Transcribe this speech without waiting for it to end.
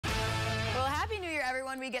year,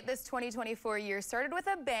 everyone. We get this 2024 year started with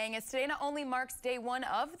a bang, as today not only marks day one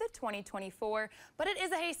of the 2024, but it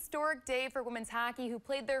is a historic day for women's hockey, who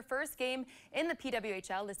played their first game in the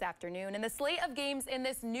PWHL this afternoon. And the slate of games in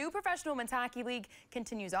this new professional women's hockey league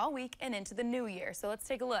continues all week and into the new year. So let's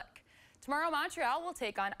take a look. Tomorrow, Montreal will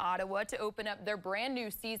take on Ottawa to open up their brand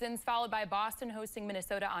new seasons, followed by Boston hosting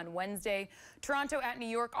Minnesota on Wednesday, Toronto at New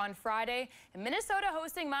York on Friday, and Minnesota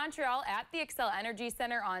hosting Montreal at the Xcel Energy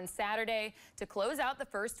Center on Saturday to close out the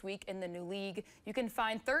first week in the new league. You can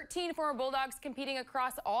find 13 former Bulldogs competing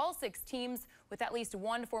across all 6 teams, with at least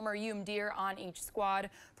one former Deer on each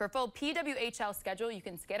squad. For a full PWHL schedule, you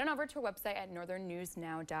can skate on over to our website at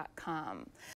northernnewsnow.com.